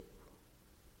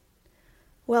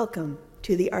Welcome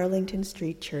to the Arlington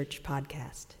Street Church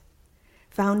podcast.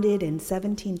 Founded in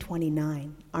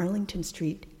 1729, Arlington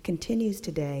Street continues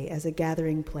today as a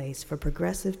gathering place for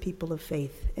progressive people of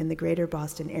faith in the greater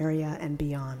Boston area and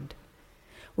beyond.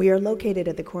 We are located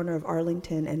at the corner of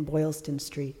Arlington and Boylston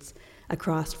Streets,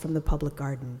 across from the Public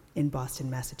Garden in Boston,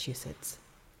 Massachusetts.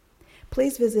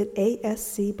 Please visit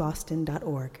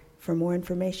ascboston.org for more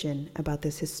information about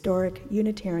this historic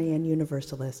Unitarian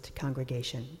Universalist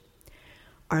congregation.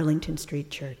 Arlington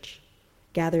Street Church,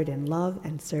 gathered in love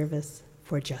and service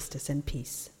for justice and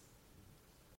peace.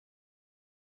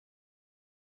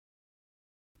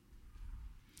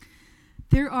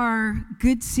 There are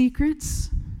good secrets,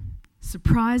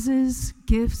 surprises,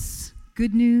 gifts,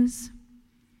 good news,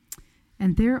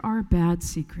 and there are bad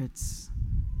secrets.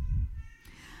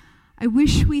 I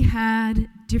wish we had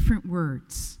different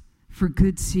words for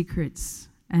good secrets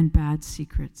and bad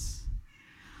secrets.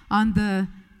 On the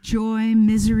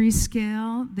joy-misery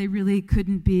scale, they really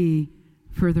couldn't be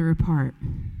further apart.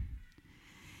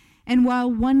 And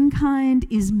while one kind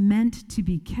is meant to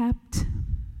be kept,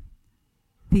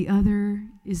 the other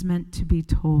is meant to be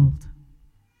told.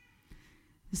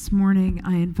 This morning,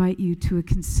 I invite you to a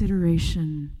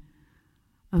consideration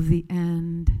of the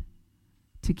end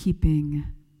to keeping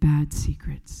bad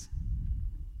secrets.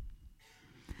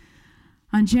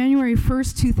 On January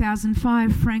 1st,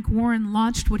 2005, Frank Warren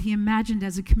launched what he imagined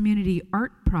as a community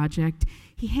art project.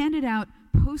 He handed out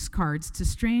postcards to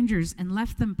strangers and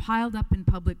left them piled up in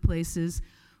public places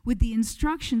with the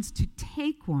instructions to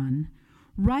take one,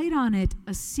 write on it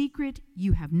a secret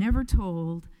you have never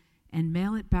told, and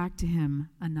mail it back to him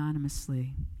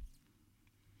anonymously.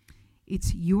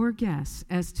 It's your guess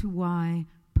as to why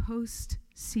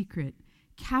Post-Secret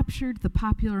captured the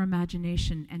popular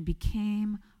imagination and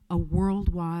became a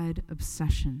worldwide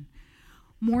obsession.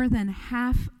 More than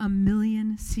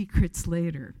 500,000 secrets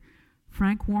later,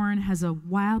 Frank Warren has a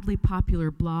wildly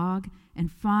popular blog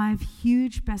and 5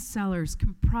 huge bestsellers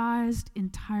comprised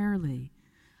entirely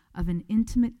of an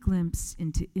intimate glimpse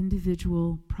into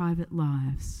individual private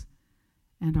lives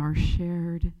and our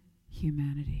shared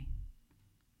humanity.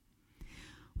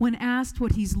 When asked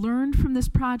what he's learned from this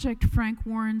project, Frank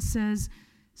Warren says,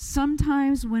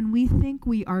 "Sometimes when we think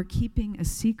we are keeping a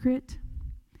secret,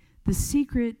 the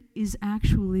secret is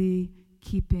actually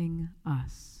keeping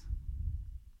us."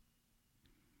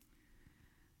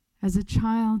 As a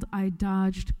child, I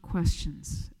dodged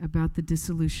questions about the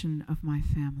dissolution of my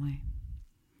family.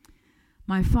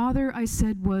 My father, I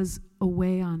said, was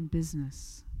away on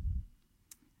business.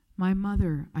 My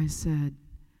mother, I said,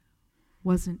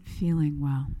 wasn't feeling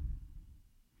well.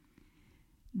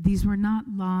 These were not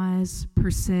lies per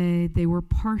se, they were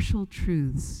partial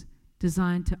truths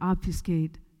designed to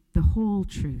obfuscate the whole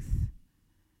truth.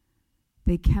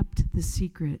 They kept the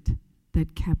secret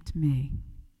that kept me.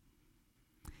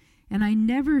 And I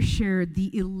never shared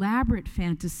the elaborate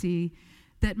fantasy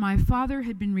that my father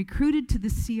had been recruited to the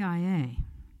CIA.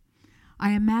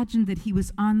 I imagined that he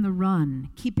was on the run,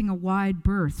 keeping a wide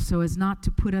berth so as not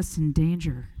to put us in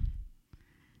danger.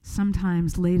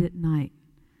 Sometimes late at night,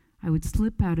 I would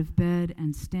slip out of bed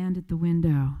and stand at the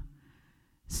window,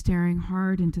 staring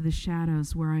hard into the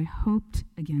shadows where I hoped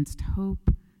against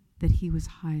hope that he was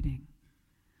hiding,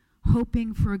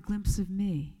 hoping for a glimpse of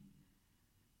me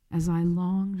as I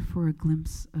longed for a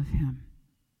glimpse of him.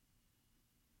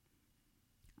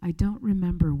 I don't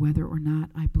remember whether or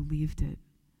not I believed it,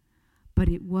 but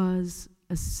it was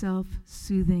a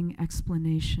self-soothing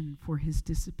explanation for his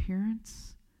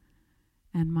disappearance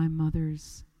and my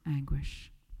mother's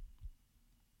anguish.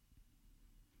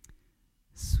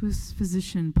 Swiss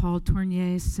physician Paul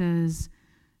Tournier says,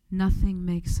 "Nothing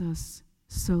makes us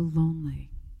so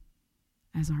lonely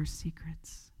as our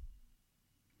secrets."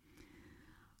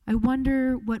 I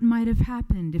wonder what might have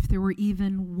happened if there were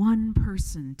even one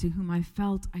person to whom I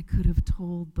felt I could have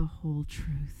told the whole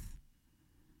truth.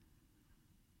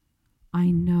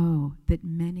 I know that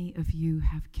many of you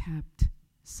have kept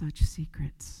such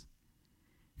secrets,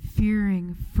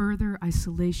 fearing further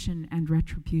isolation and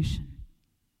retribution,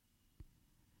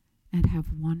 and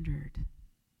have wondered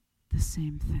the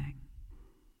same thing.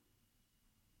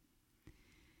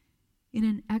 In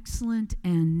an excellent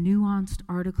and nuanced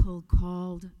article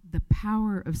called "The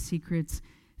Power of Secrets,"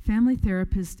 family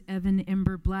therapist Evan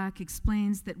Imber Black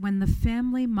explains that when the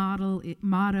family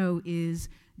motto is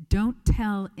 "Don't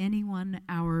tell anyone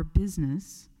our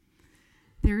business,"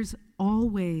 there's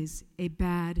always a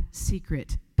bad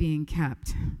secret being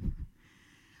kept.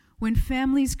 When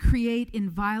families create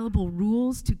inviolable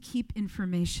rules to keep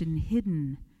information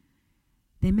hidden,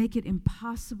 they make it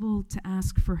impossible to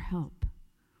ask for help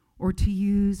or to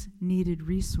use needed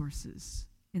resources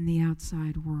in the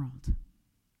outside world.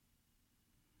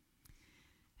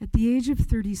 At the age of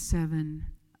 37,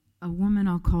 a woman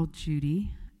I'll call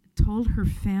Judy told her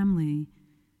family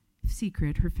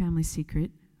secret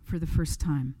for the first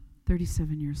time,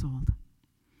 37 years old.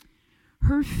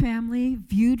 Her family,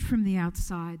 viewed from the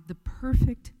outside, the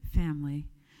perfect family,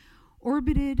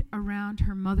 orbited around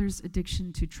her mother's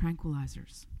addiction to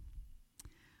tranquilizers.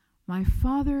 My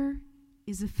father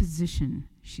is a physician,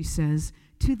 she says.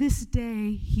 To this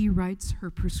day, he writes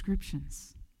her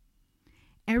prescriptions.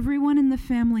 Everyone in the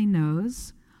family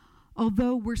knows,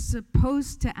 although we're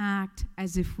supposed to act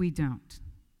as if we don't.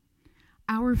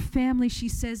 Our family, she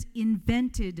says,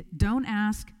 invented don't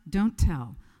ask, don't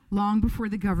tell, long before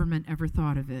the government ever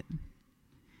thought of it.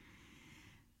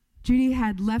 Judy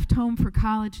had left home for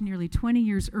college nearly 20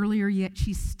 years earlier, yet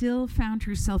she still found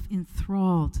herself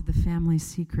enthralled to the family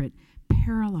secret,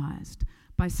 paralyzed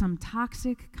by some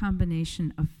toxic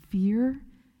combination of fear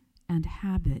and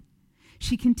habit.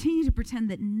 She continued to pretend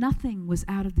that nothing was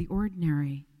out of the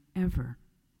ordinary, ever.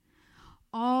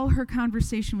 All her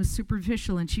conversation was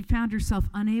superficial, and she found herself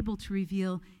unable to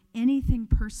reveal anything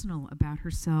personal about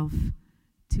herself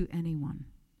to anyone.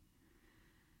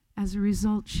 As a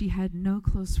result, she had no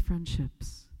close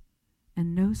friendships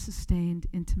and no sustained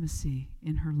intimacy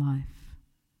in her life.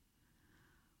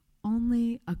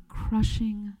 Only a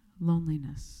crushing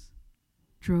loneliness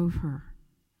drove her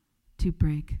to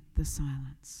break the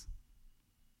silence.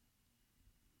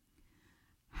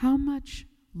 How much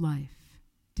life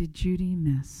did Judy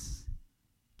miss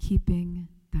keeping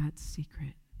that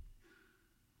secret?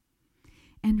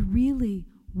 And really,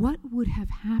 what would have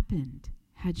happened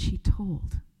had she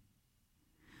told?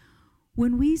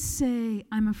 When we say,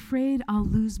 I'm afraid I'll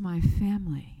lose my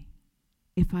family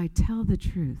if I tell the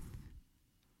truth,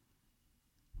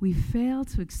 we fail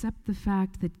to accept the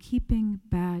fact that keeping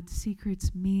bad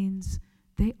secrets means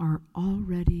they are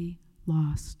already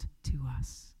lost to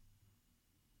us.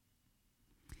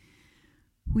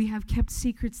 We have kept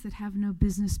secrets that have no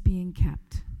business being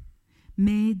kept,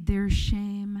 made their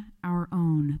shame our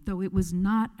own, though it was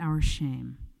not our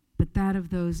shame, but that of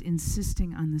those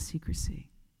insisting on the secrecy.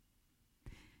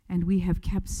 And we have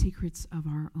kept secrets of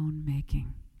our own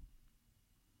making.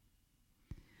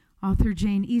 Author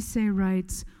Jane Issei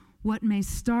writes, "What may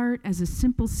start as a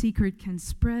simple secret can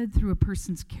spread through a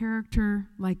person's character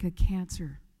like a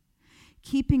cancer.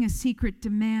 Keeping a secret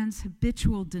demands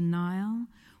habitual denial,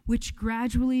 which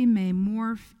gradually may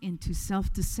morph into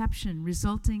self-deception,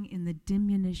 resulting in the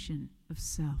diminution of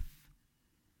self."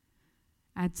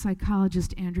 Adds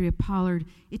psychologist Andrea Pollard,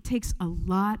 it takes a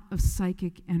lot of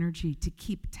psychic energy to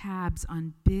keep tabs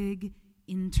on big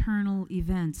internal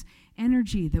events,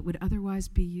 energy that would otherwise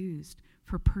be used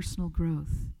for personal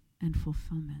growth and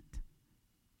fulfillment.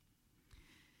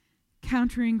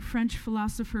 Countering French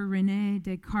philosopher René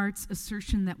Descartes'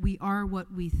 assertion that we are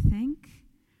what we think,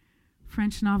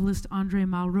 French novelist André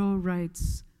Malraux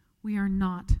writes, "We are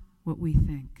not what we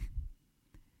think.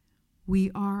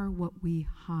 We are what we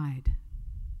hide."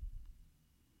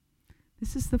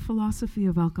 This is the philosophy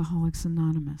of Alcoholics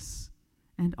Anonymous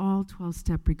and all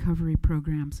 12-step recovery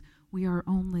programs. We are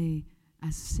only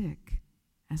as sick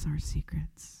as our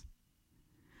secrets.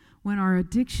 When our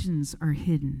addictions are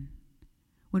hidden,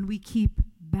 when we keep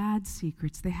bad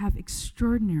secrets, they have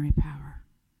extraordinary power,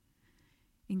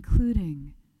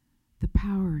 including the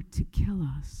power to kill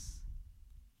us.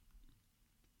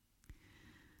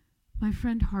 My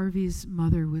friend Harvey's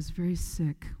mother was very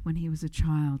sick when he was a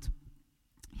child.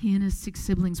 He and his 6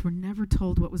 siblings were never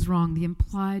told what was wrong. The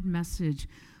implied message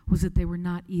was that they were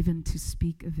not even to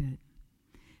speak of it.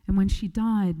 And when she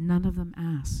died, none of them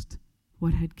asked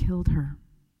what had killed her.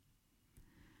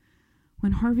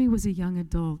 When Harvey was a young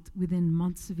adult, within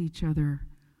months of each other,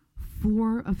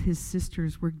 4 of his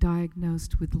sisters were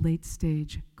diagnosed with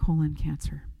late-stage colon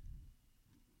cancer.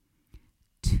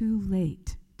 Too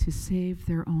late to save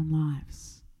their own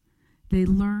lives. They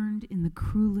learned in the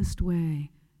cruelest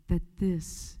way that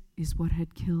this is what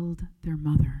had killed their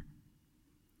mother.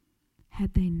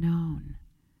 Had they known,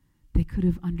 they could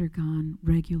have undergone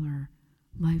regular,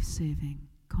 life-saving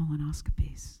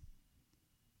colonoscopies.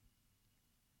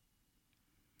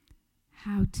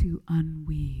 How to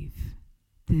unweave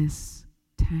this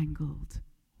tangled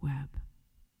web.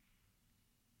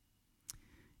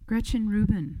 Gretchen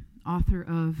Rubin, author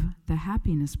of The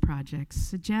Happiness Project,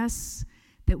 suggests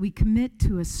that we commit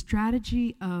to a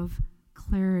strategy of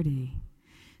clarity.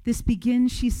 This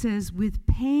begins, she says, with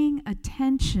paying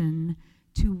attention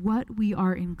to what we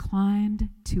are inclined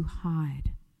to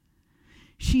hide.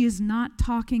 She is not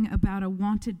talking about a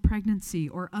wanted pregnancy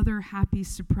or other happy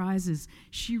surprises.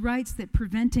 She writes that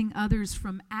preventing others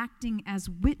from acting as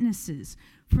witnesses,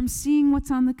 from seeing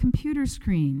what's on the computer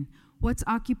screen, what's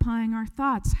occupying our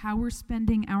thoughts, how we're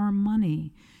spending our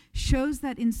money, shows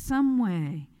that in some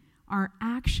way our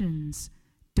actions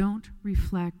don't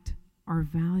reflect our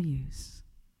values.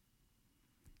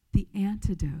 The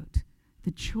antidote, the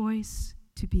choice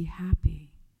to be happy,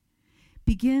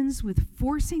 begins with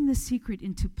forcing the secret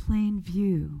into plain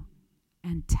view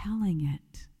and telling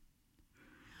it.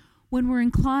 When we're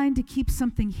inclined to keep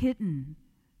something hidden,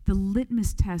 the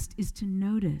litmus test is to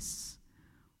notice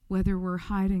whether we're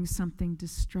hiding something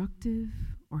destructive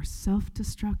or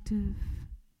self-destructive,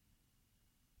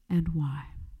 and why.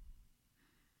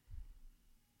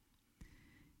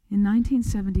 In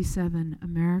 1977,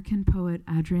 American poet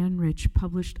Adrienne Rich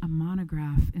published a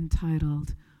monograph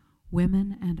entitled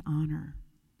Women and Honor,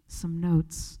 Some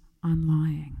Notes on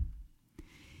Lying.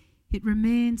 It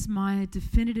remains my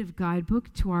definitive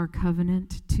guidebook to our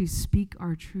covenant to speak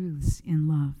our truths in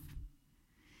love.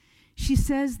 She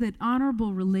says that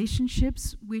honorable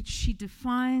relationships, which she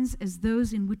defines as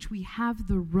those in which we have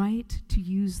the right to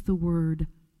use the word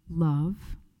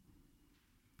love,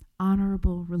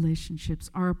 honorable relationships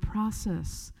are a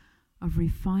process of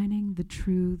refining the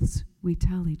truths we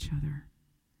tell each other.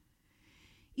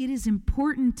 It is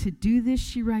important to do this,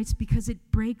 she writes, because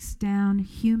it breaks down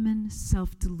human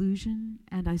self-delusion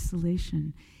and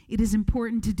isolation. It is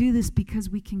important to do this because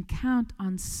we can count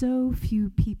on so few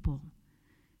people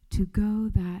to go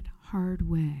that hard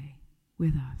way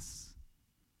with us.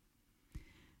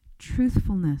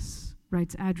 Truthfulness,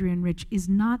 writes Adrienne Rich, is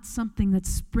not something that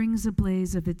springs a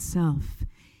blaze of itself.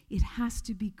 It has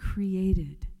to be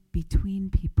created between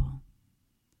people.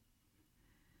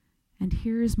 And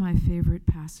here is my favorite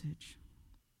passage.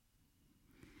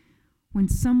 When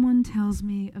someone tells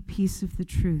me a piece of the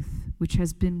truth which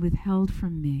has been withheld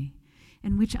from me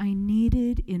and which I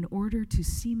needed in order to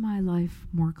see my life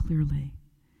more clearly,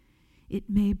 it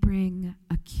may bring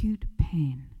acute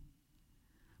pain,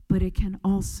 but it can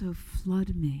also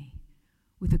flood me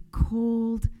with a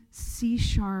cold,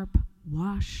 C-sharp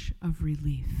wash of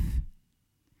relief.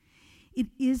 It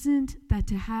isn't that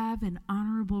to have an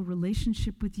honorable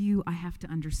relationship with you, I have to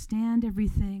understand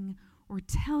everything or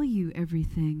tell you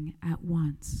everything at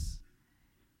once.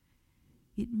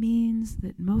 It means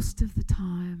that most of the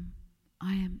time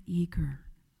I am eager,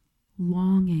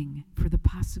 longing for the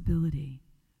possibility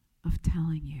of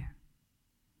telling you.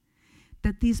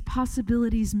 That these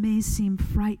possibilities may seem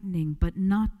frightening but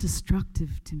not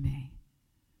destructive to me.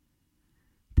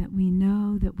 That we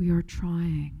know that we are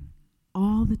trying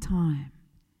all the time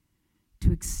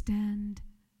to extend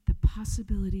the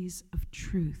possibilities of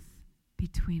truth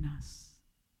between us.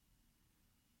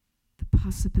 The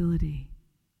possibility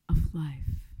of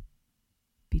life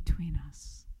between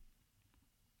us.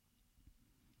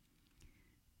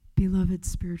 Beloved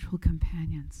spiritual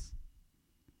companions,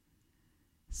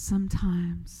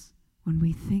 sometimes when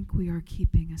we think we are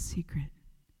keeping a secret,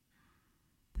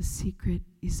 the secret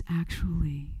is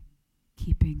actually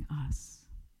keeping us.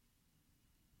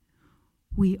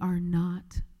 We are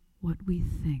not what we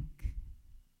think.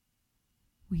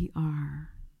 We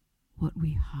are what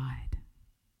we hide.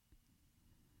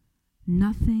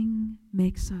 Nothing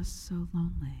makes us so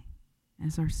lonely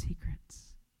as our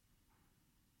secrets.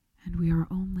 And we are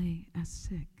only as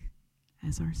sick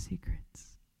as our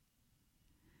secrets.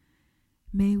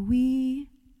 May we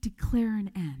declare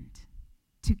an end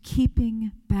to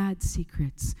keeping bad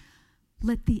secrets.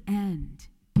 Let the end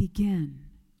begin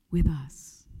with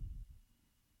us.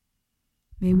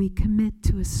 May we commit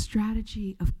to a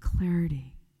strategy of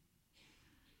clarity.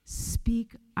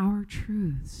 Speak our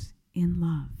truths in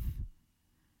love,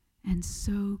 and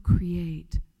so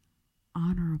create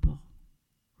honorable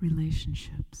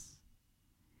relationships.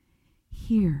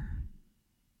 Here,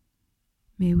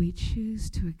 may we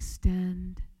choose to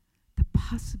extend the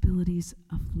possibilities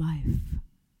of life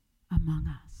among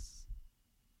us.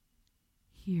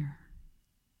 Here,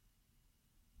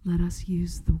 let us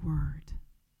use the word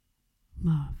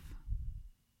love.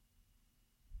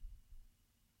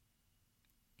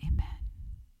 Amen.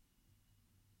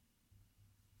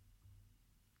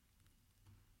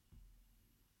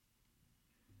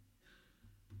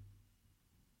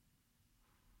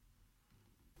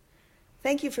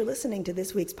 Thank you for listening to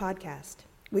this week's podcast.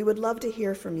 We would love to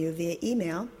hear from you via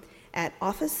email at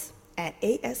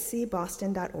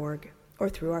office@ascboston.org or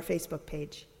through our Facebook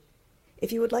page.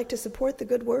 If you would like to support the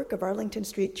good work of Arlington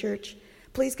Street Church,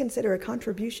 please consider a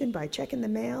contribution by check in the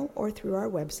mail or through our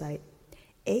website,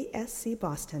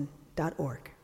 ascboston.org.